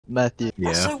Matthew,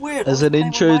 Yeah. That's so weird. as I an was playing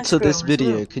intro with my to this screen as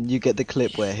video, well. can you get the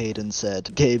clip where Hayden said,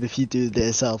 Gabe, if you do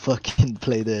this, I'll fucking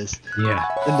play this. Yeah.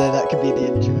 And then that could be the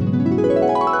intro.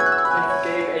 If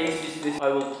Gabe aces this, I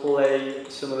will play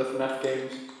some of the FNAF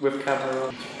games with camera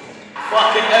on.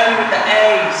 Fucking hell with the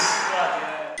ace!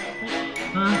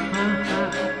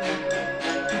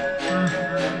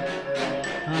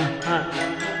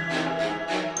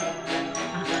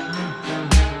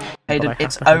 Hayden,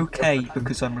 it's okay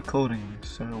because I'm recording this,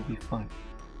 so it'll be fine.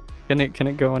 Can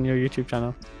it go on your YouTube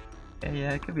channel?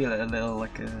 Yeah, it could be a little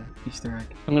like a Easter egg.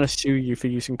 I'm gonna sue you for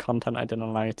using content I didn't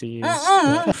allow you to use.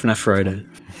 FNAF Friday.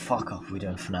 Fuck off, we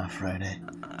don't FNAF Friday.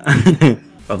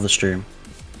 Of the stream.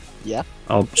 Yeah.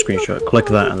 I'll screenshot. Click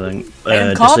that and then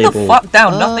Hayden, calm the disable. fuck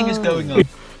down, nothing is going on.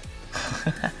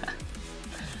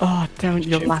 Oh, don't,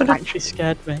 your laugh actually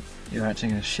scared me. You're actually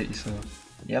gonna shit yourself.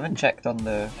 You haven't checked on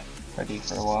the Freddy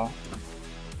for a while.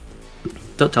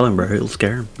 Don't tell him, bro. It'll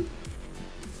scare him.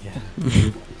 Yeah.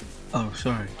 Oh,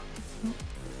 sorry.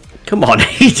 Come on,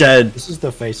 he said. This is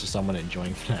the face of someone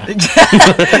enjoying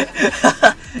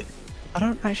FNAF. I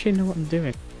don't actually know what I'm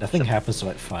doing. Nothing happens till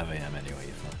like 5 AM anyway,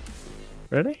 you're fine.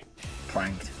 Really?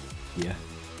 Pranked. Yeah.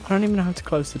 I don't even know how to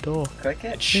close the door. Click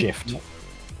it. It's shift.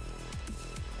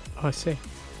 Oh, I see.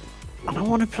 I don't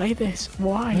want to play this.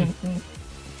 Why?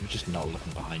 You're just not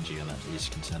looking behind you and that is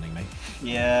concerning me.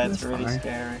 Yeah, it's really fine.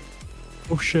 scary.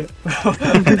 Oh shit.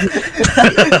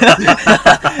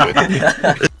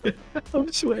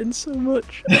 I'm sweating so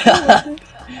much.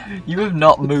 You have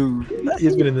not moved.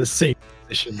 He's been in the same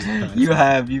position. You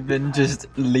have. You've been just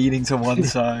leaning to one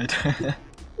side.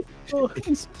 Oh,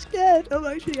 I'm so scared. I'm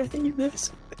actually getting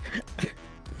this.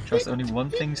 Trust, only one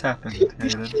thing's happened,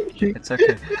 Hayden. It's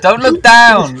okay. Don't look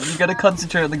down! You gotta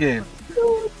concentrate on the game. I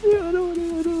don't want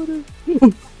to.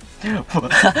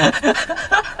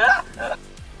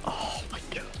 Oh my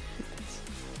god.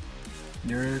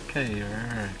 You're okay, you're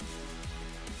alright.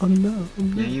 Oh no. Oh,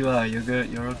 no. Yeah, you are, you're good,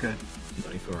 you're all good.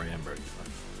 24 AM, bro, you're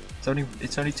fine.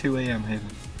 It's only 2 AM, Hayden.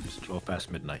 It's 12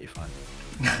 past midnight, you're fine.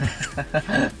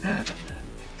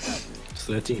 It's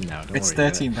 13 now, don't It's worry.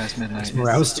 13 past midnight. 6 more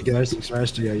hours to go, 6 more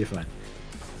hours to go, you're fine.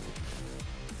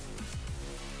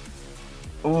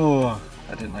 Oh,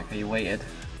 I didn't like how you waited.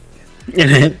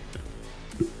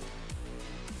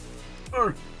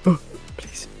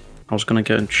 Please. I was gonna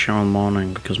get a shower in the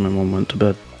morning because my mum went to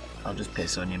bed. I'll just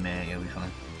piss on you, mate, you'll be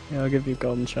fine. Yeah, I'll give you a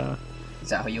golden shower. Is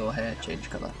that how your hair changed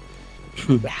colour?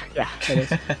 Yeah, it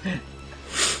is.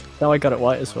 Now I got it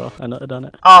white as well. I nutted on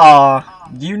it. Ah,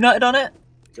 you nutted on it?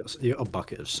 You're a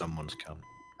bucket of someone's cum.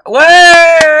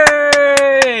 Way!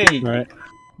 Right.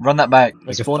 Run that back. It's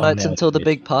Like a 4 nights thumbnail until the face.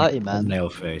 big party, Like a man. thumbnail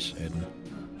face, Hayden.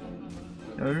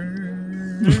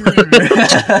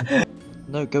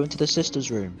 No, go into the sisters'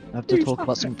 room. I have to talk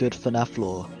about some good FNAF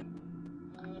lore.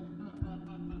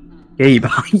 Gabe,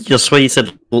 I swear you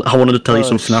said I wanted to tell you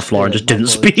some FNAF lore and just shit, didn't my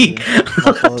speak.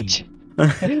 apology. My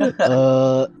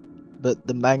apology. But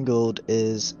the mangled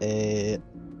is a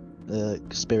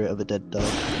spirit of a dead dog,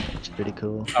 which is pretty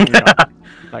cool.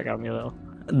 That got me a little.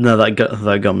 No, that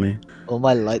got me. All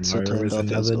my lights are Tomorrow turned is off.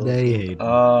 It's another awful. day, Hayden.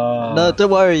 No, don't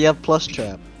worry, you have plus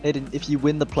trap. Hayden, if you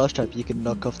win the plus trap, you can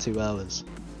knock off 2 hours.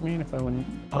 I mean, if I win.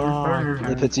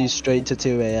 It puts you straight to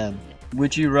 2 AM.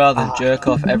 Would you rather jerk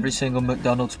off every single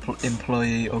McDonald's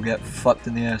employee or get fucked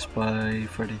in the ass by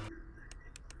Freddy?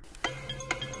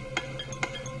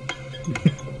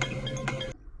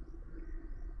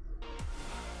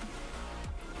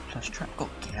 Plus trap got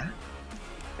cat?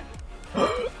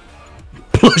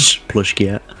 Plush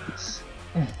cat.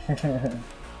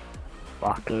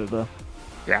 Fuck over.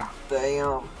 Yeah.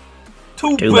 Damn.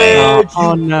 Too Too bad!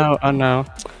 Oh no, oh no.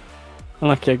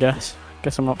 Unlucky, I guess.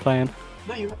 Guess I'm not playing.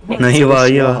 No, you No, you are.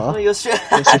 No, you're straight.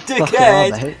 Yes, you fucking are,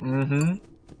 mate. Mm-hmm.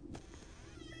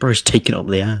 Bro's taking up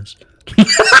the ass. You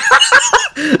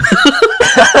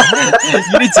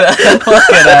need to fuck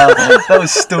it out. That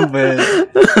was stupid.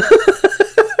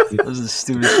 That was the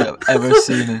stupidest shit I've ever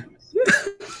seen.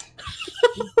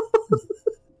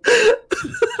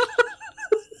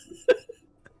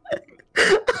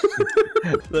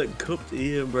 That cupped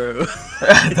ear, bro.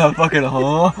 That fucking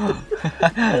whore.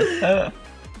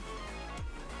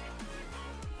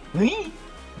 Me?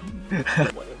 Why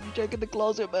don't you check in the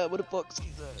closet, man? What the fuck's he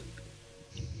at?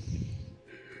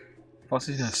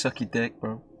 Fossy's gonna suck your dick,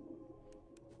 bro.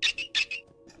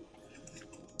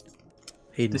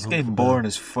 Hayden, This hold game the boring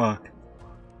as fuck.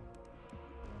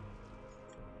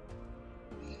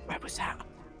 Where was that?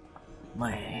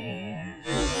 My hand.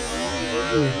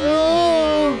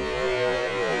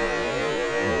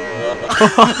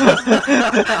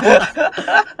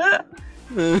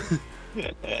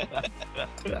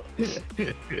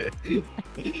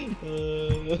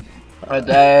 Oh,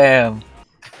 damn.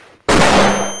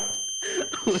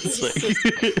 One sec.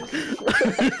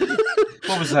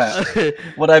 What was that?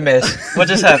 What'd I miss? What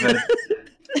just happened?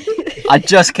 I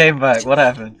just came back. What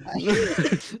happened?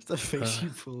 The face you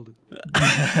pulled.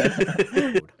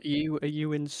 Are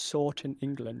you in Sorton,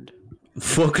 England?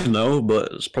 Fuck no,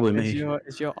 but it's probably Is me.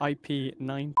 your IP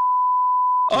 9?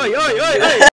 Oi, oi, oi, oi!